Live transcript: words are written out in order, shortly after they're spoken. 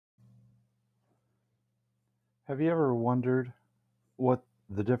Have you ever wondered what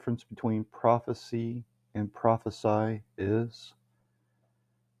the difference between prophecy and prophesy is?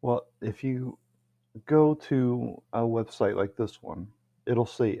 Well, if you go to a website like this one, it'll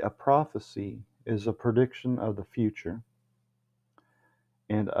say a prophecy is a prediction of the future,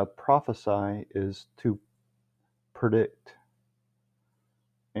 and a prophesy is to predict.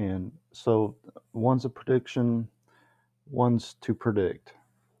 And so one's a prediction, one's to predict.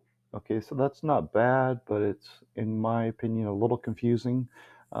 Okay, so that's not bad, but it's, in my opinion, a little confusing.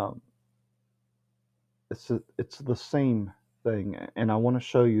 Um, it's the same thing, and I want to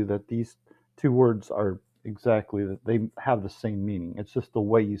show you that these two words are exactly that they have the same meaning. It's just the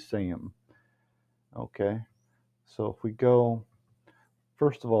way you say them. Okay, so if we go,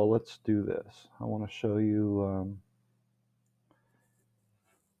 first of all, let's do this. I want to show you.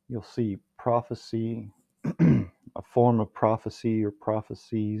 You'll see prophecy, a form of prophecy or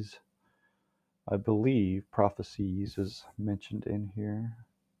prophecies. I believe prophecies is mentioned in here.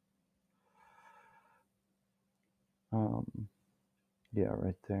 Yeah,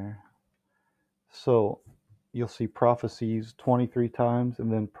 right there. So you'll see prophecies 23 times,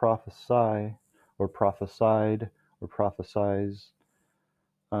 and then prophesy or prophesied or prophesies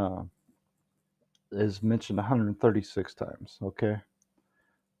uh, is mentioned 136 times. Okay,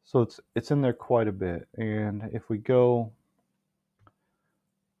 so it's in there quite a bit. And if we go,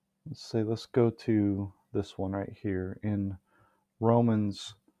 let's go to this one right here in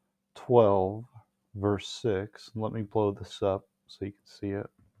Romans 12 verse 6. Let me blow this up so you can see it.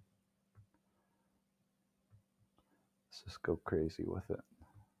 Let's just go crazy with it.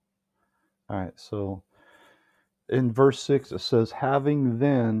 All right, so in verse 6 it says, having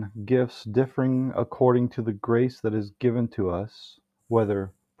then gifts differing according to the grace that is given to us,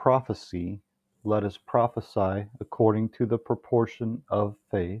 whether prophecy, let us prophesy according to the proportion of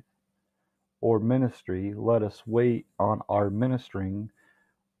faith, or ministry, let us wait on our ministering,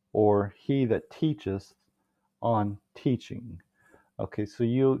 or he that teacheth on teaching. Okay, so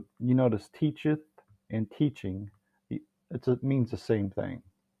you notice teacheth and teaching, it means the same thing.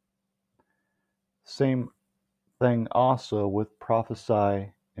 Same thing also with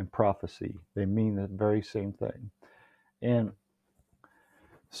prophesy and prophecy. They mean the very same thing. And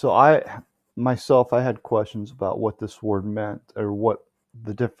so I had questions about what this word meant, or what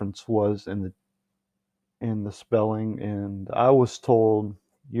the difference was in the spelling, and I was told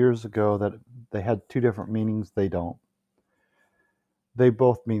years ago that they had two different meanings. They don't. They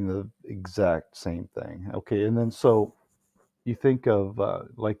both mean the exact same thing. Okay, and then so you think of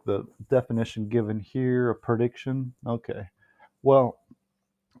like the definition given here, a prediction. Okay, well,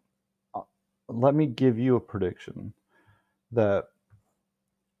 uh, let me give you a prediction that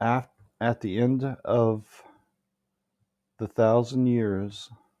at the end of the 1,000 years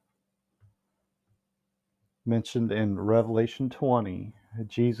mentioned in Revelation 20,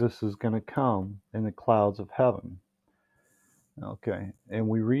 Jesus is going to come in the clouds of heaven. Okay, and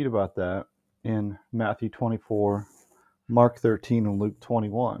we read about that in Matthew 24, Mark 13, and Luke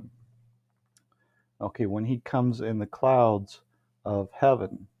 21. Okay, when he comes in the clouds of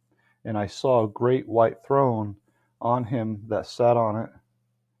heaven, and I saw a great white throne on him that sat on it,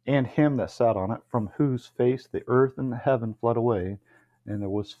 and him that sat on it, from whose face the earth and the heaven fled away, and there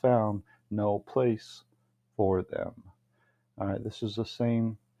was found no place for them. All right, this is the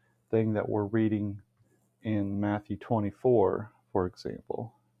same thing that we're reading in Matthew 24, for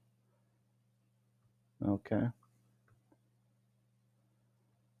example. Okay.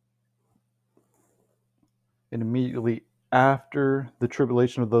 And immediately after the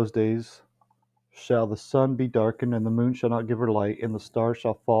tribulation of those days shall the sun be darkened, and the moon shall not give her light, and the stars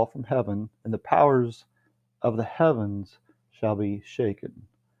shall fall from heaven, and the powers of the heavens shall be shaken.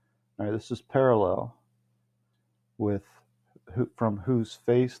 All right, this is parallel with from whose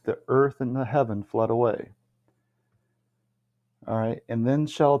face the earth and the heaven fled away. All right, and then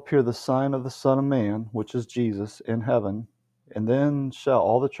shall appear the sign of the Son of Man, which is Jesus, in heaven. And then shall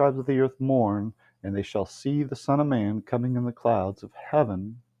all the tribes of the earth mourn, and they shall see the Son of Man coming in the clouds of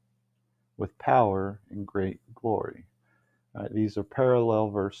heaven with power and great glory. All right, these are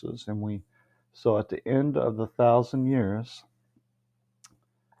parallel verses, and so at the end of the 1,000 years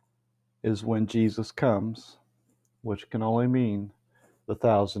is when Jesus comes, which can only mean the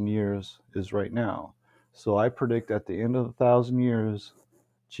 1,000 years is right now. So I predict at the end of the 1,000 years,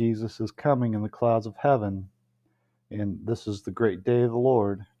 Jesus is coming in the clouds of heaven, and this is the great day of the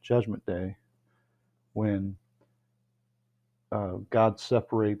Lord, Judgment Day, when God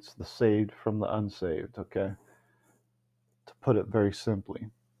separates the saved from the unsaved. Okay, to put it very simply.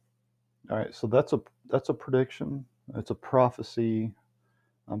 All right, so that's a prediction. It's a prophecy.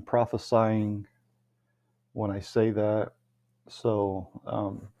 I'm prophesying when I say that. So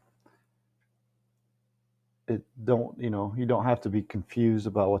it don't you don't have to be confused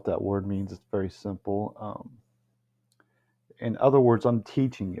about what that word means. It's very simple. In other words, I'm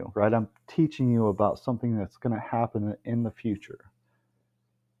teaching you, right? I'm teaching you about something that's going to happen in the future.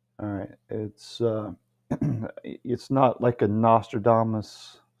 All right, it's not like a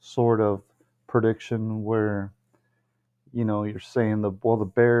Nostradamus sort of prediction where you're saying the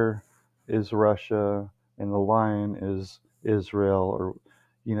bear is Russia and the lion is Israel, or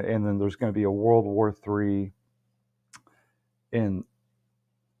and then there's going to be a World War III, and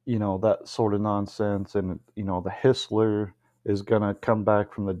that sort of nonsense, and the Hitler is going to come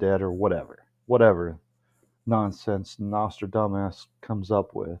back from the dead, or whatever nonsense Nostradamus comes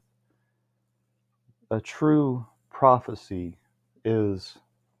up with. A true prophecy is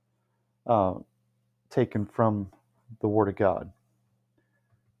uh, taken from the Word of God.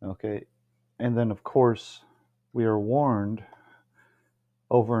 Okay, and then of course we are warned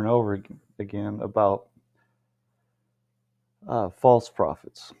over and over again about false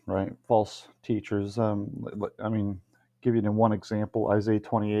prophets, right? False teachers. I mean, give you one example, Isaiah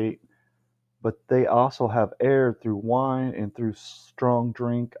 28. But they also have erred through wine and through strong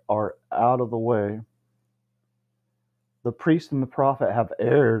drink, are out of the way. The priest and the prophet have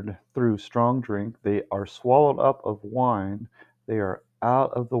erred through strong drink. They are swallowed up of wine. They are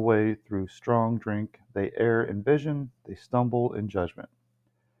out of the way through strong drink. They err in vision. They stumble in judgment.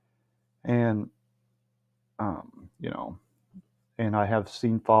 And, you know, and I have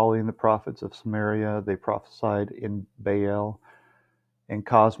seen folly in the prophets of Samaria. They prophesied in Baal and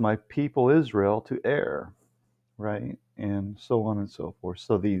caused my people Israel to err, right? And so on and so forth.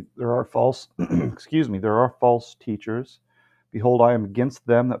 So there are false, excuse me, there are false teachers. Behold, I am against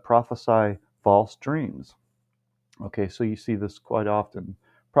them that prophesy false dreams. Okay, so you see this quite often,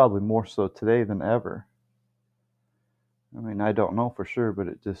 probably more so today than ever. I mean, I don't know for sure, but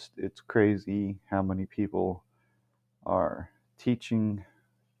it's crazy how many people are teaching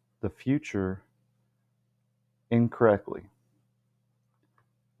the future incorrectly.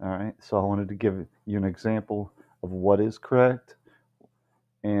 All right, so I wanted to give you an example of what is correct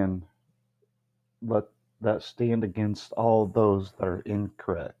and let that stand against all those that are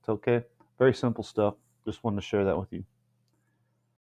incorrect. Okay, very simple stuff. Just wanted to share that with you.